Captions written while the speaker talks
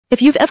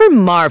If you've ever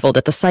marveled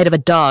at the sight of a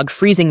dog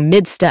freezing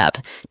mid-step,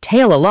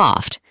 tail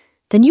aloft,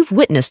 then you've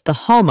witnessed the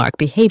hallmark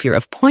behavior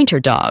of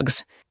pointer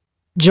dogs.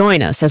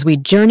 Join us as we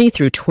journey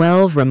through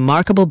 12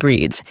 remarkable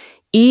breeds,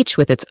 each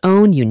with its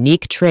own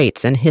unique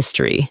traits and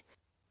history.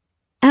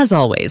 As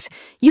always,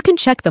 you can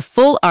check the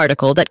full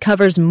article that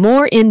covers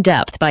more in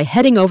depth by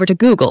heading over to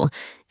Google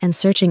and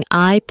searching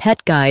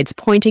Ipet Guide's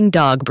pointing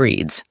dog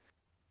breeds.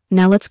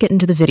 Now let's get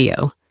into the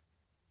video.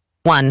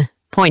 1.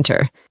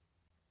 Pointer.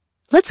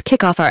 Let's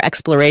kick off our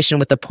exploration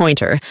with the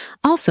pointer,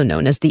 also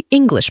known as the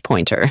English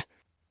pointer.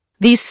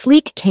 These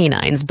sleek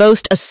canines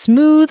boast a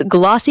smooth,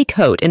 glossy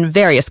coat in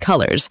various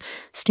colors,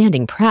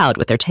 standing proud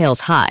with their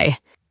tails high.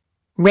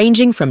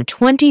 Ranging from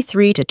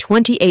 23 to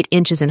 28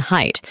 inches in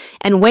height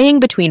and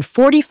weighing between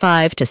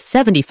 45 to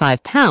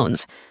 75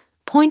 pounds,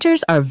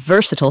 pointers are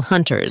versatile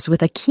hunters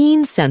with a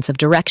keen sense of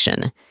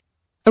direction.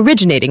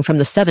 Originating from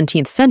the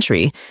 17th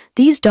century,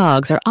 these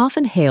dogs are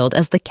often hailed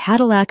as the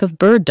Cadillac of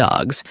bird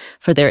dogs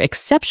for their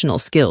exceptional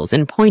skills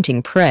in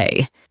pointing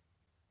prey.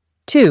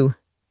 2.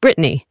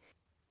 Brittany.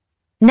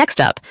 Next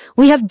up,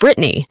 we have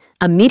Brittany,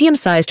 a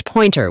medium-sized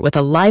pointer with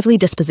a lively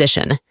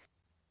disposition.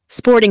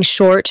 Sporting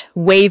short,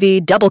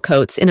 wavy double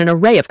coats in an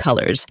array of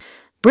colors,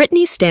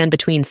 Brittany stand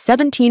between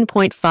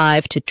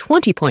 17.5 to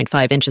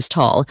 20.5 inches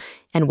tall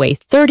and weigh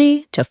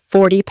 30 to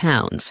 40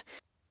 pounds.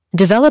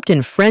 Developed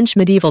in French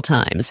medieval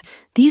times,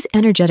 these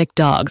energetic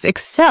dogs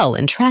excel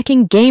in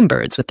tracking game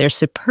birds with their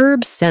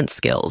superb scent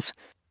skills.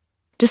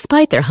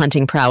 Despite their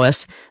hunting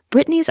prowess,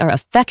 Brittany's are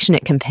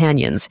affectionate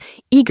companions,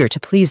 eager to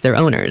please their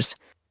owners.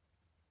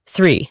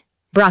 3.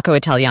 Bracco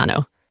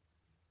Italiano.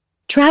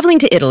 Traveling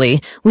to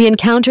Italy, we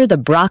encounter the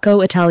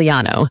Bracco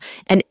Italiano,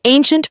 an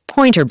ancient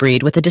pointer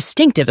breed with a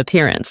distinctive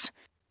appearance.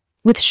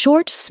 With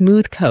short,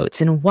 smooth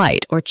coats in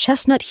white or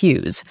chestnut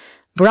hues,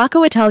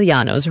 Bracco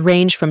Italianos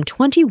range from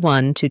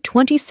 21 to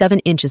 27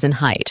 inches in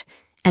height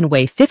and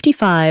weigh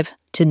 55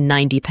 to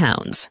 90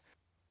 pounds.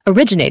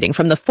 Originating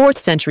from the 4th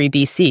century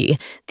BC,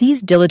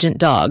 these diligent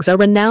dogs are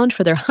renowned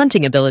for their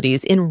hunting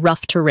abilities in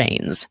rough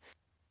terrains.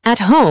 At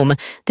home,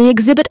 they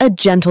exhibit a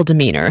gentle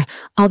demeanor,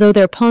 although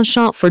their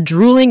penchant for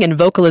drooling and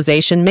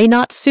vocalization may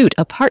not suit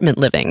apartment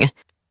living.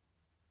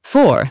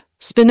 4.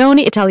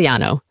 Spinone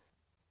Italiano.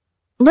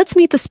 Let's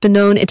meet the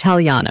Spinone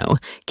Italiano,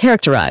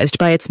 characterized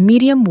by its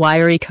medium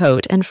wiry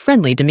coat and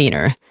friendly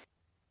demeanor.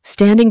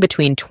 Standing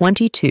between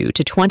 22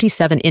 to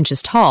 27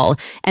 inches tall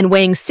and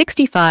weighing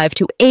 65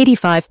 to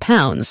 85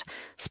 pounds,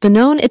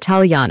 Spinone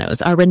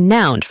Italianos are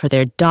renowned for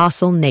their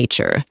docile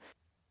nature.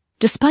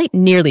 Despite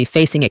nearly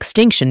facing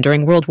extinction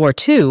during World War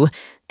II,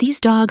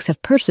 these dogs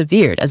have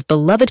persevered as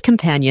beloved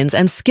companions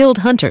and skilled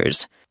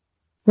hunters.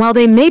 While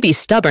they may be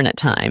stubborn at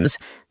times,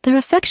 their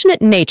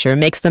affectionate nature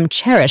makes them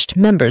cherished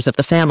members of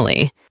the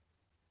family.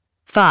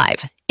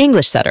 5.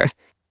 English Setter.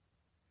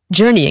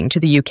 Journeying to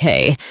the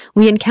UK,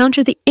 we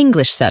encounter the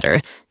English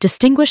Setter,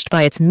 distinguished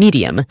by its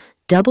medium,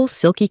 double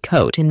silky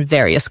coat in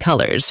various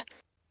colors.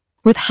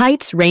 With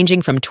heights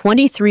ranging from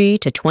 23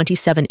 to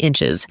 27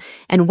 inches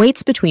and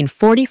weights between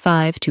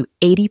 45 to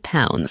 80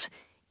 pounds,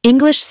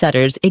 English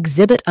Setters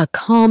exhibit a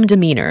calm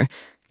demeanor,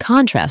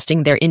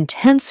 contrasting their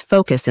intense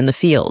focus in the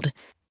field.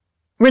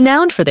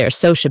 Renowned for their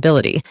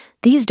sociability,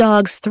 these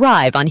dogs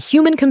thrive on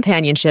human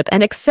companionship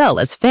and excel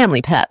as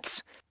family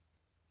pets.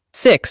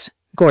 6.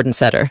 Gordon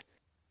Setter.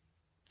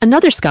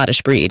 Another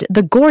Scottish breed,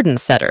 the Gordon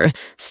Setter,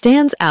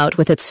 stands out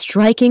with its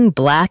striking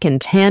black and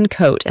tan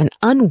coat and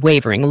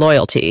unwavering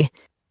loyalty.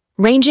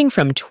 Ranging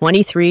from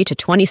 23 to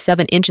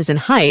 27 inches in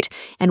height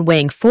and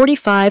weighing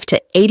 45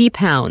 to 80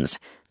 pounds,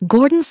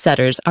 Gordon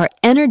Setters are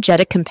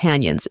energetic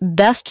companions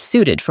best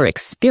suited for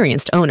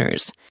experienced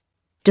owners.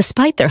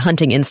 Despite their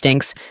hunting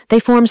instincts, they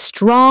form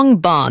strong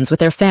bonds with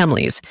their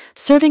families,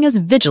 serving as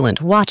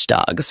vigilant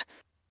watchdogs.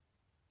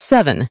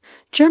 7.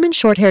 German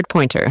Shorthaired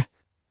Pointer.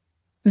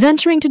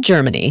 Venturing to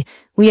Germany,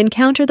 we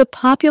encounter the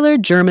popular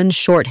German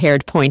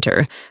Shorthaired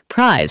Pointer,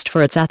 prized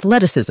for its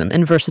athleticism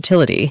and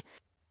versatility.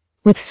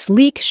 With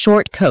sleek,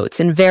 short coats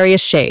in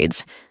various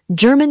shades,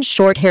 German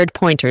short-haired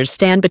pointers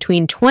stand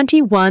between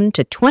 21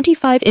 to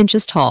 25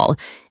 inches tall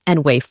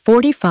and weigh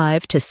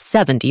 45 to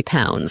 70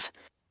 pounds.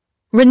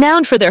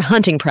 Renowned for their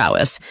hunting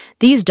prowess,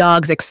 these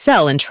dogs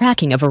excel in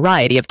tracking a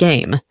variety of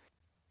game.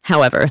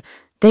 However,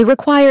 they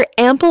require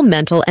ample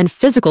mental and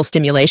physical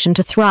stimulation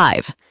to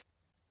thrive.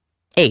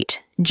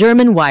 8.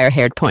 German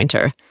Wirehaired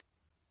Pointer.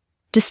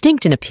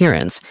 Distinct in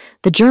appearance,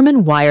 the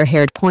German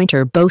wire-haired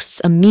pointer boasts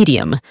a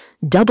medium,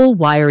 double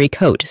wiry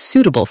coat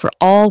suitable for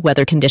all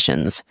weather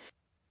conditions.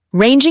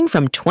 Ranging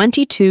from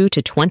 22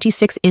 to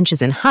 26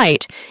 inches in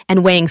height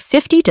and weighing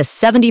 50 to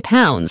 70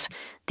 pounds,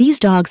 these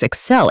dogs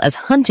excel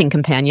as hunting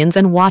companions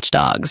and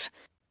watchdogs.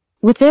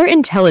 With their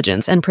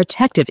intelligence and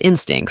protective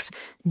instincts,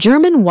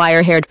 German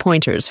wire-haired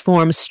pointers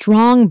form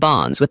strong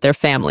bonds with their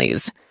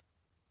families.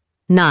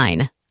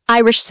 9.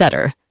 Irish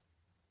Setter.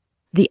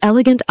 The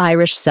elegant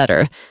Irish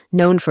Setter,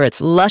 known for its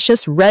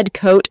luscious red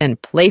coat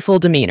and playful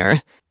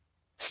demeanor.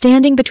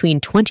 Standing between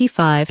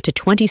 25 to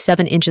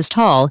 27 inches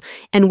tall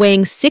and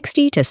weighing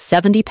 60 to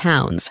 70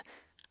 pounds,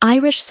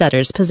 Irish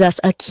Setters possess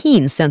a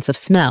keen sense of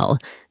smell,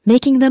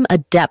 making them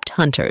adept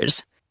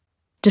hunters.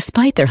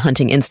 Despite their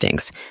hunting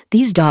instincts,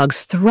 these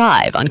dogs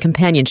thrive on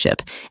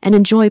companionship and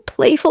enjoy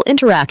playful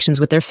interactions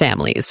with their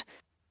families.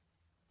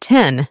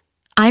 10.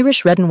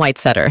 Irish Red and White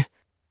Setter.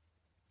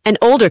 An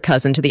older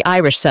cousin to the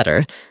Irish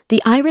Setter,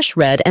 the Irish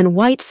Red and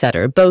White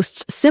Setter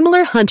boasts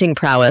similar hunting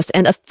prowess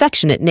and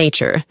affectionate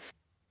nature.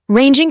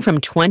 Ranging from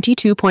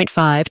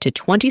 22.5 to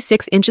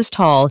 26 inches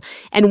tall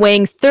and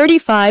weighing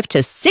 35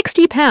 to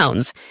 60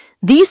 pounds,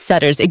 these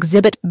setters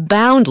exhibit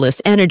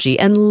boundless energy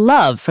and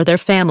love for their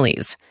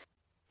families.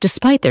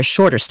 Despite their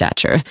shorter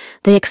stature,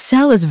 they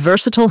excel as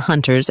versatile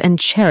hunters and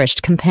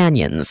cherished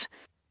companions.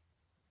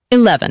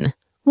 11.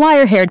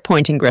 Wire-haired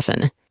Pointing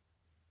Griffon.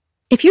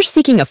 If you're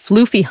seeking a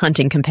floofy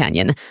hunting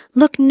companion,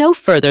 look no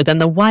further than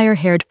the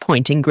wire-haired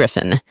Pointing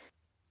Griffon.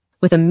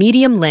 With a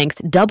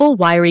medium-length, double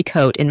wiry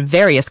coat in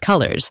various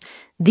colors,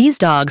 these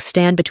dogs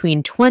stand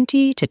between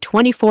 20 to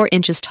 24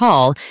 inches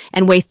tall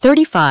and weigh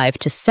 35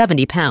 to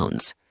 70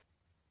 pounds.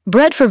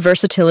 Bred for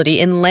versatility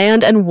in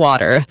land and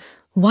water,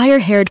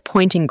 wire-haired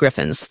Pointing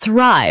Griffons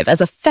thrive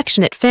as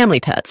affectionate family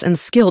pets and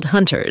skilled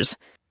hunters.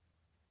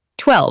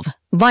 12.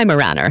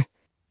 Weimaraner.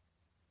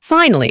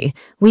 Finally,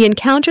 we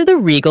encounter the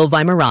regal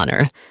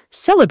Weimaraner,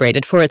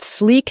 celebrated for its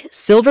sleek,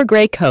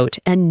 silver-gray coat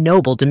and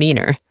noble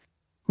demeanor.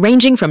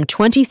 Ranging from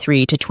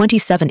 23 to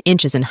 27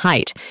 inches in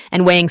height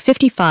and weighing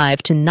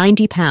 55 to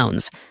 90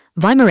 pounds,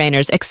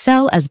 Weimaraners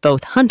excel as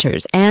both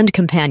hunters and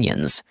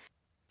companions.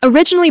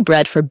 Originally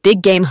bred for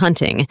big game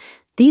hunting,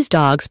 these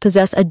dogs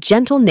possess a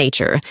gentle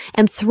nature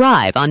and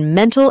thrive on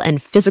mental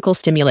and physical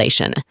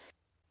stimulation.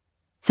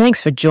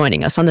 Thanks for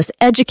joining us on this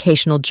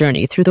educational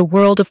journey through the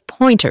world of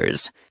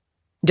pointers.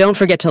 Don't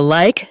forget to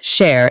like,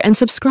 share, and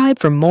subscribe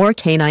for more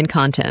canine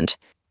content.